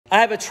I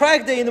have a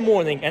track day in the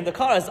morning and the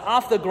car is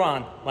off the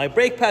ground. My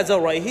brake pads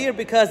are right here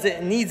because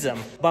it needs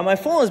them. But my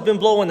phone has been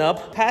blowing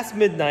up past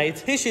midnight.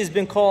 Hishi's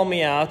been calling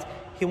me out.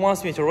 He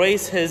wants me to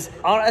race his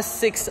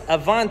RS6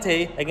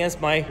 Avante against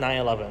my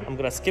 911. I'm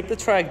gonna skip the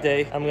track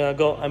day. I'm gonna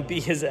go and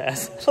beat his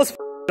ass. Let's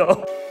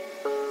go.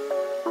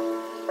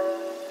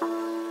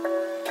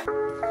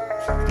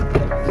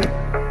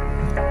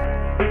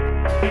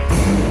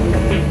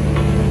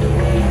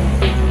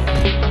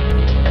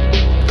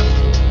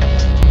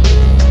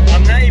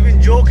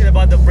 Joking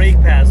about the brake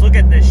pads. Look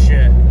at this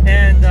shit.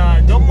 And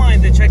don't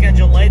mind the check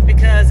engine light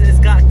because it's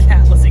got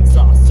catless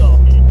exhaust, so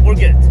we're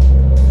good.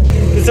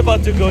 It's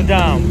about to go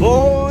down,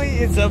 boy.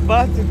 It's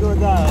about to go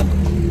down.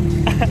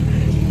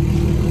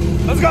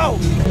 Let's go.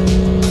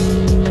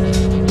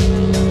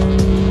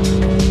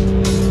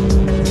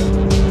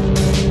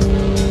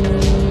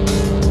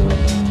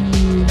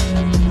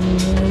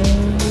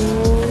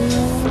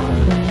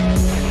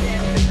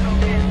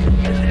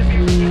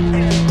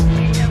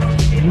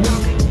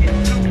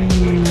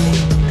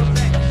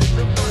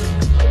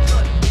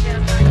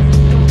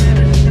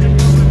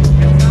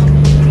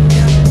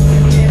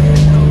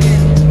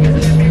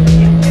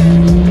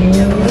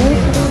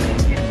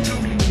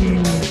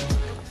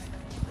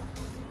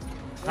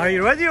 Are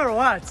you ready or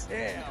what?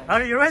 Yeah.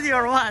 Are you ready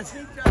or what?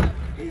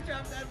 He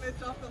dropped that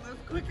bitch off the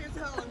lift quick as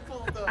hell and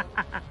pulled up.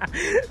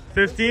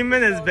 15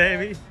 minutes,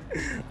 baby.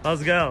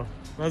 Let's go.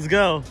 Let's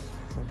go.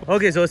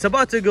 Okay, so it's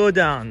about to go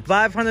down.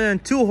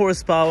 502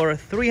 horsepower,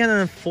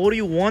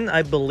 341,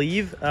 I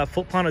believe,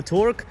 foot-pound of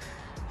torque.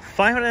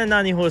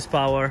 590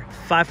 horsepower,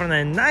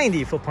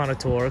 590 foot-pound of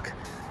torque.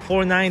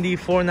 490,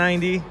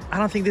 490. I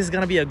don't think this is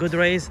gonna be a good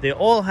race. They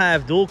all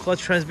have dual clutch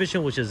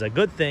transmission, which is a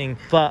good thing.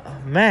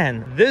 But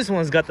man, this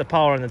one's got the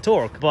power and the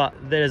torque, but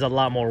there's a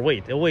lot more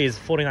weight. It weighs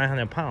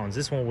 4,900 pounds.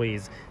 This one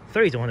weighs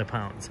 3,200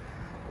 pounds.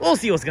 We'll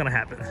see what's gonna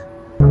happen.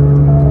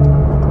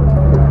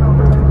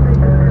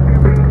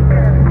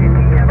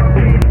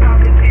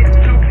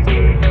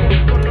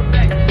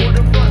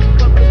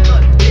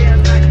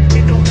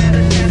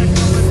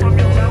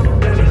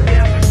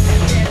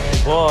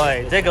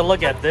 Boy, take a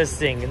look at this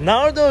thing.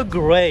 Nardo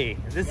Gray.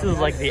 This is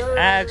like the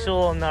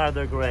actual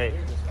Nardo Gray.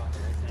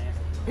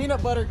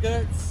 Peanut butter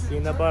guts.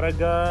 Peanut butter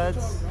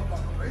guts.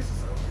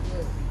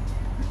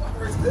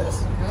 Where's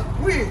this?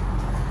 Where?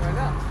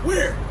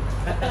 Where?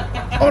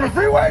 On the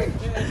freeway?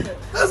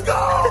 Let's go!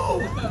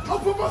 I'll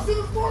put my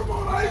Super Sport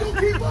on. I ain't gonna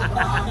keep up, but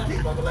I'll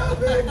keep up a little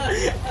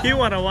bit. You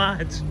wanna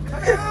watch?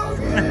 Hell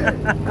yeah!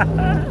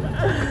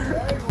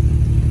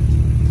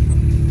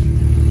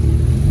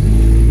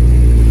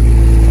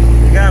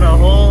 Got a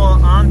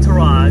whole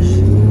entourage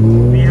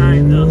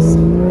behind us.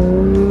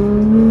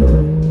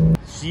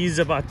 She's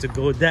about to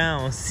go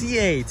down.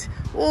 C8.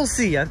 We'll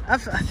see. I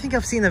think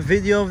I've seen a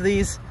video of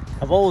these.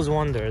 I've always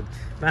wondered.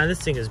 Man,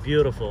 this thing is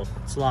beautiful.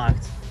 It's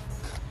locked.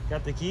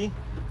 Got the key?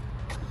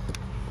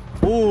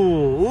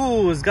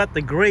 Ooh, it's got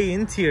the gray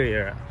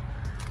interior.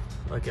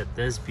 Look at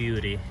this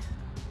beauty.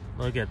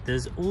 Look at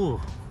this. Ooh,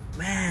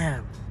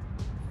 man.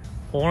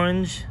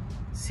 Orange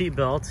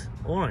seatbelt.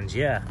 Orange,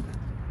 yeah.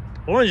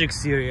 Orange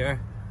exterior.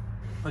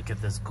 Look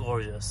at this,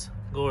 gorgeous,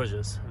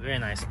 gorgeous, very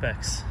nice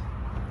specs.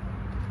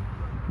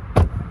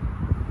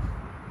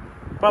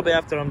 Probably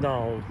after I'm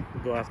done,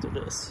 I'll go after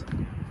this.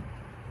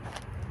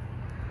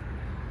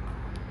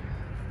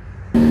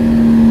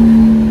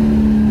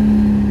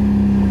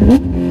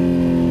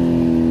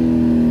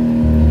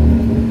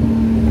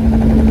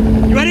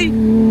 You ready?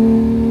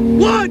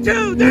 1,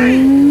 2,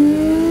 3!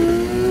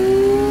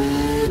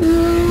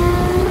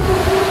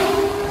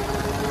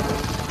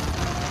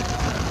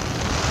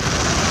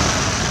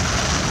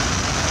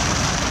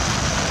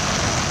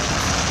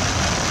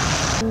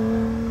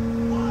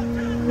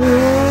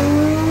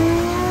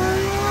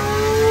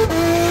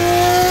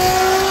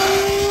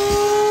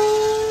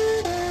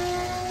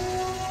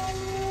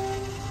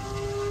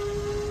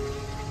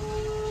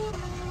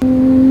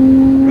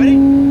 Ready?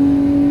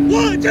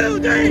 1, 2,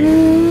 3!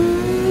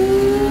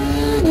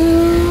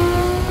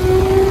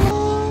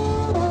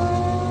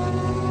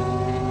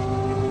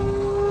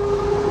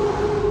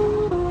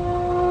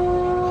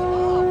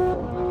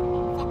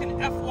 Fucking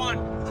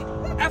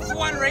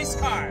F1 race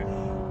car.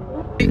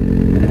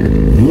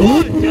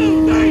 1,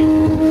 2, 3!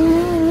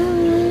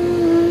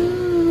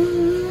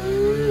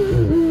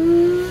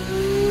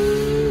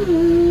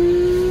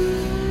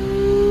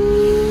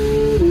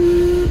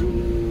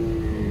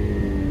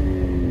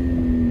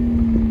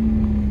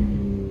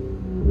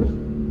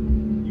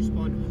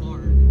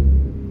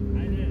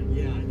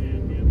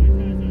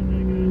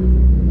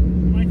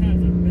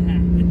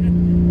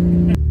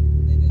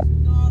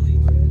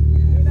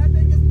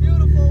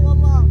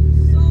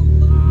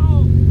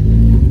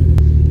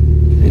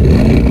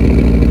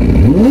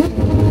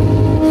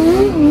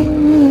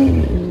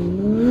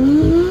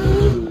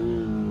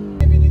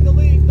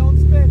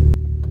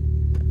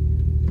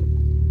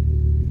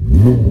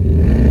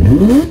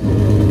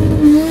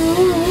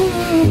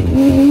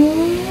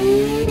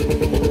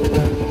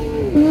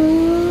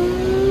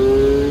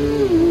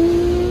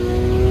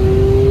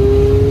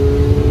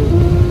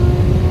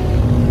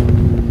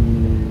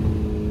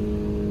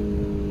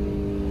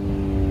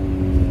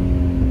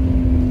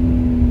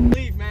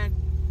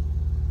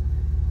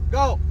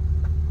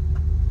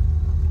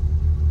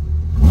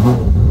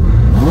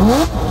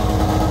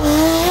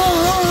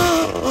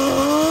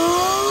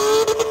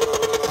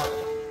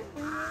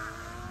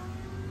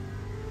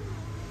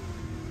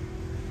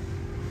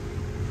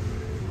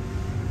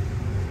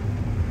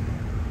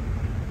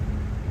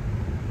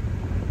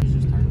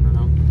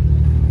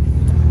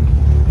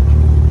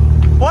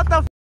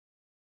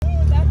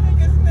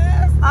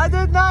 I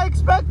did not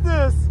expect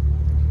this.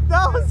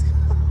 That was.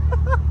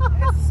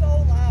 It's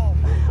so loud.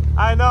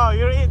 I know.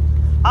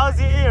 How's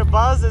your ear?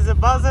 Buzz? Is it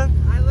buzzing?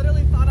 I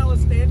literally thought I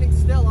was standing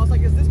still. I was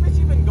like, is this bitch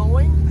even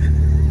going?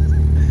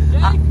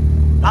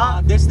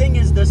 This thing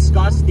is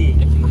disgusting.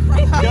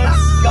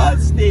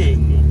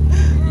 Disgusting.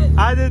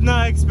 I did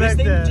not expect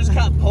This thing that. just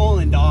kept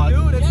pulling, dog.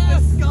 Dude, it's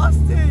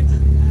disgusting.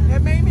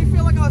 It made me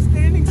feel like I was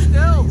standing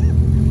still.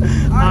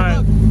 Alright,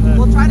 look.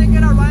 We'll try to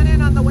get a run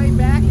in on the way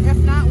back. If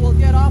not, we'll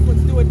get off.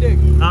 Let's do a dig.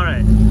 All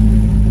right.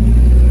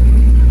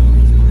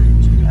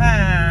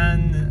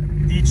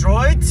 And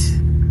Detroit.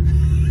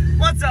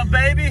 What's up,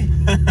 baby?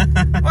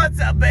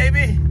 What's up,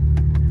 baby?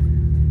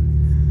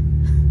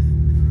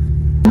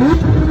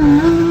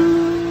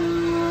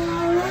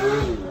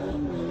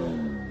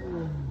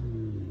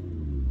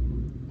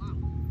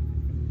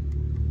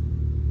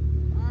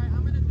 Alright,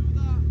 I'm gonna do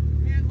the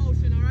hand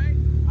motion, alright?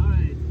 All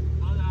right.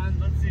 Hold on.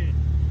 Let's see.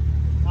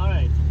 All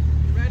right.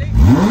 You ready?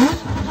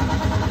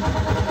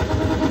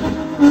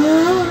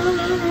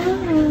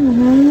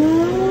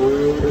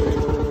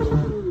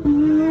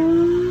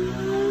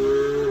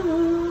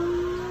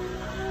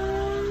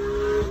 Bro,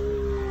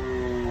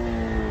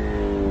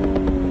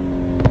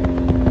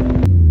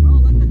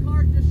 let the car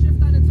just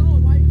shift on its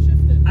own. Why are you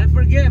shifting? I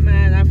forget,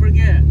 man. I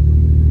forget.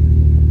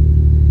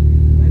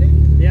 Ready?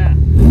 Yeah.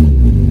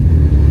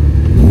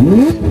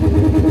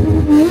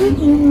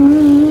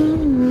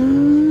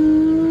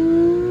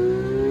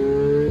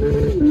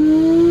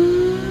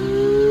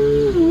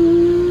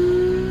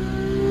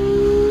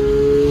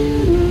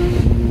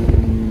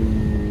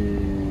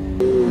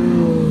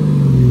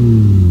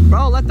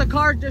 Bro, let the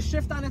car just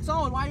shift on its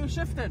own. Why are you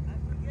shifting? I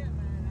forget,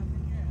 man.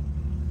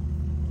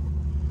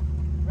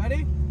 I forget.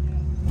 Ready?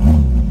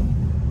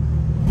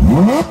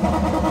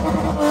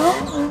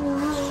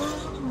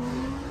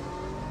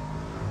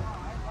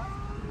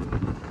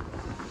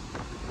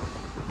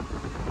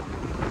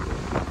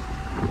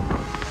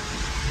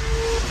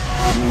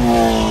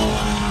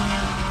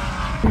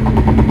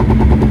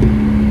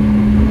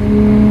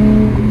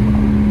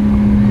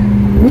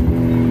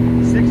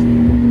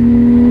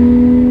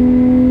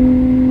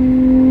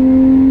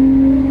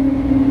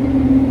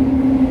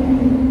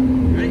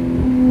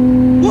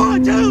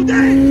 One, two,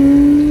 three.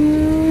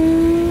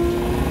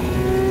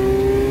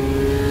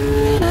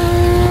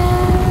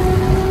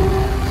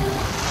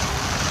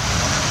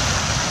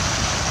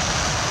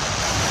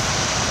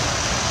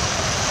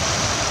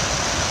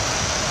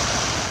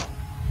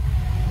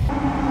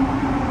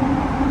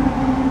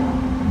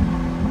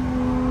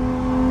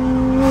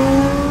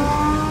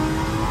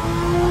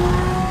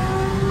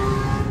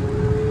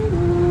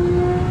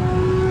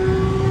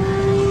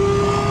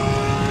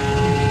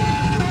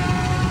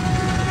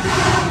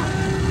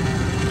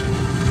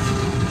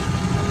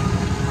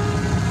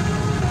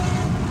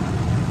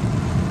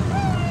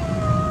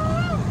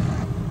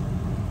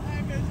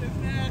 That bitch is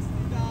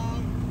nasty,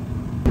 dog.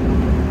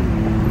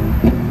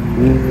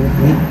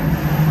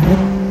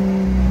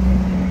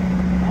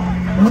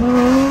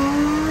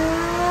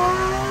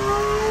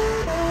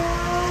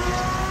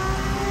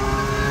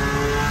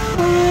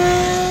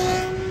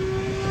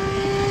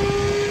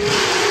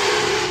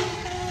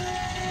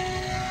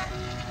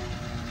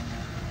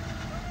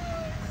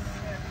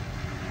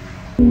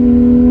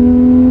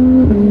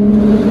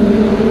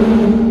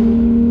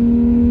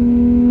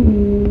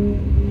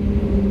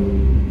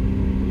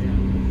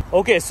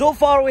 Okay, so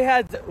far we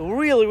had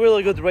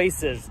really good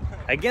races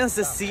against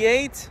the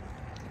C8.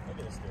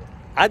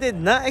 I did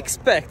not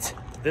expect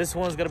this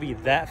one's gonna be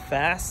that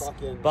fast,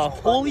 but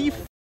holy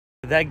f,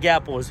 that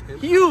gap was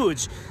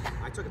huge.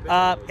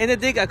 In the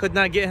dig, I could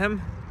not get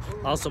him.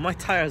 Also, my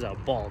tires are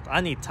bald. I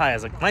need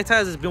tires. Like, my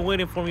tires has been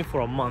waiting for me for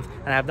a month,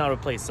 and I have not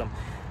replaced them.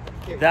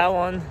 That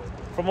one,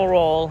 from a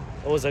roll,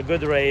 it was a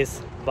good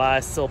race, but I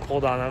still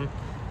pulled on him.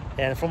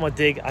 And from a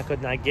dig, I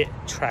could not get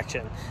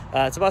traction.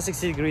 It's about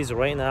 60 degrees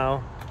right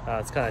now.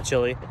 It's kind of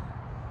chilly.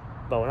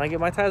 But when I get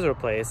my tires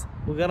replaced,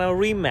 we're gonna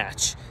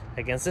rematch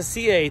against the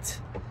C8.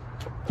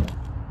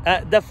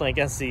 Definitely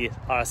against the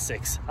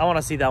R6. I want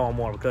to see that one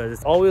more because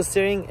it's all-wheel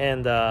steering,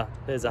 and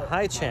there's a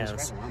high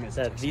chance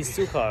that these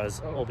two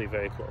cars will be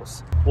very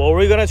close. What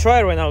we're gonna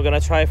try right now, we're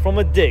gonna try from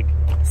a dig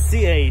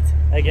C8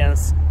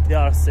 against the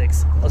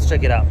R6. Let's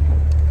check it out.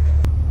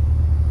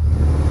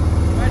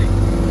 Ready?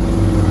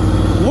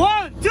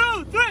 1,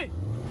 2, 3.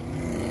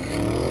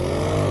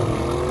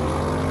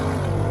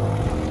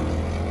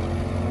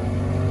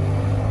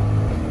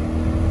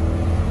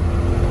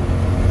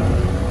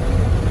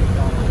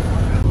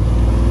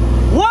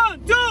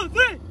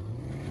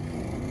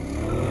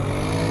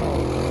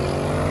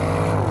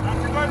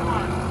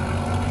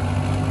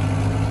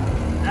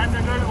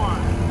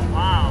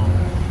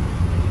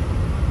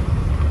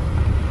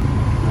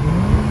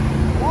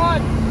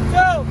 One,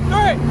 two.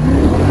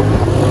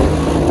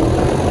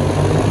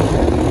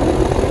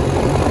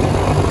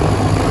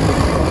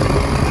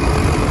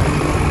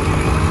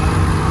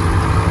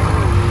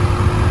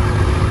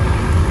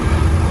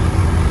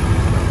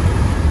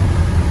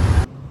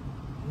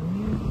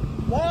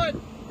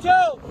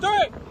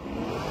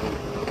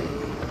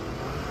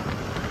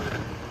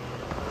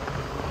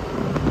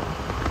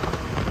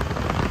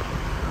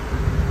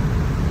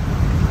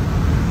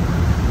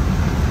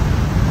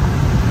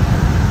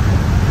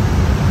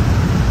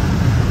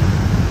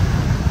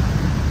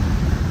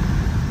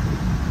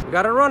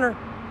 got a runner.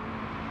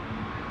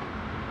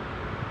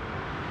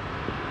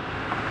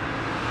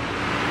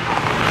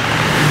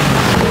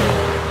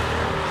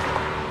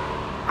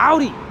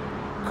 Audi,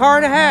 car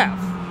and a half.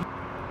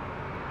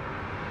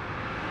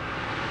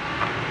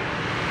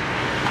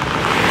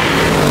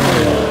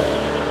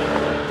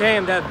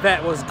 Damn, that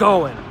vet was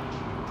going.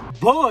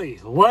 Boy,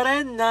 what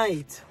a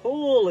night.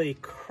 Holy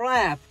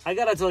crap. I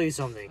gotta tell you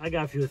something. I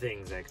got a few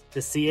things. Like,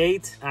 the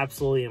C8,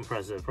 absolutely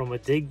impressive. From a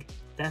dig,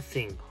 that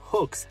thing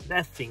hooks,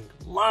 that thing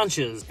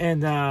launches.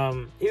 And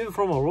even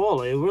from a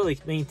roll, it really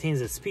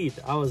maintains its speed.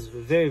 I was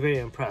very, very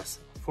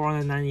impressed.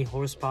 490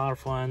 horsepower,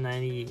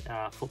 490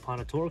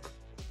 foot-pound of torque.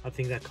 I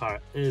think that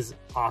car is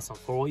awesome.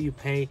 For what you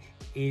pay,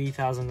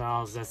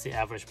 $80,000, that's the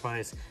average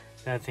price.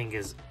 That thing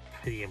is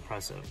pretty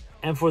impressive.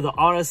 And for the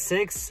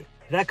RS6,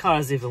 that car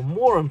is even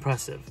more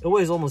impressive. It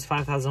weighs almost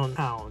 5,000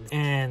 pounds.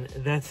 And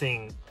that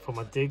thing, from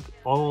a dig,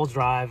 all-wheel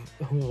drive,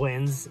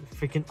 wins.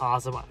 Freaking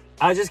awesome.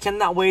 I just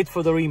cannot wait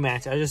for the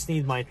rematch. I just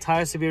need my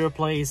tires to be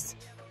replaced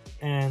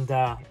and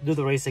do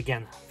the race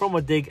again from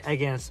a dig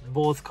against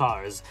both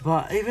cars.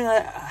 But even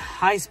at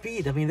high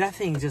speed, I mean, that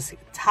thing just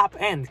top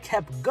end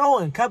kept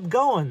going.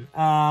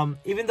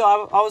 Even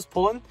though I was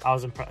pulling, I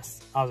was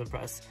impressed.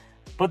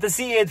 But to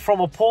see it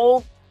from a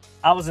pole,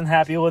 I wasn't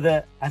happy with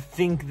it. I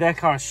think that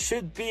car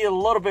should be a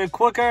little bit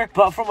quicker,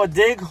 but from a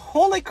dig,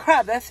 holy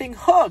crap, that thing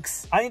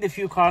hooks. I need a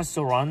few cars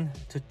to run,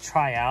 to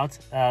try out.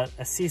 A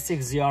C6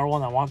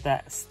 ZR1, I want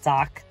that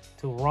stock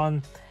to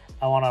run.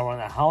 I want to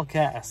run a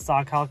Hellcat, a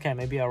stock Hellcat,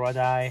 maybe a red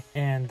eye,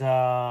 and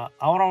I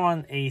want to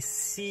run a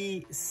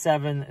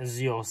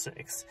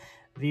C706.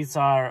 These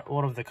are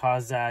one of the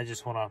cars that I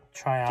just want to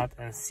try out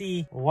and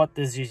see what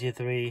this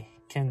GT3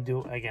 can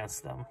do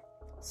against them.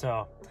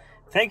 So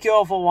thank you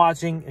all for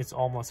watching. It's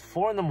almost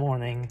 4 in the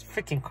morning. It's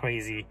freaking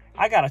crazy.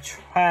 I got a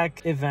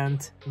track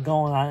event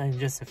going on in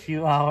just a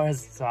few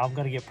hours, so I'm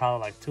gonna get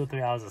probably like 2 or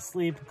 3 hours of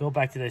sleep, go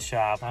back to the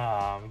shop,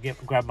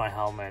 grab my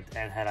helmet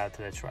and head out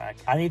to the track.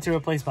 I need to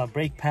replace my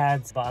brake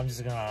pads, but I'm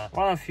just gonna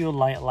run a few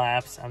light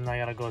laps. I'm not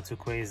gonna go too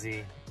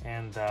crazy,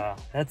 and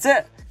that's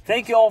it.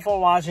 Thank you all for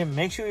watching.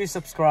 Make sure you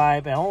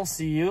subscribe, and I'll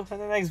see you in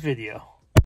the next video.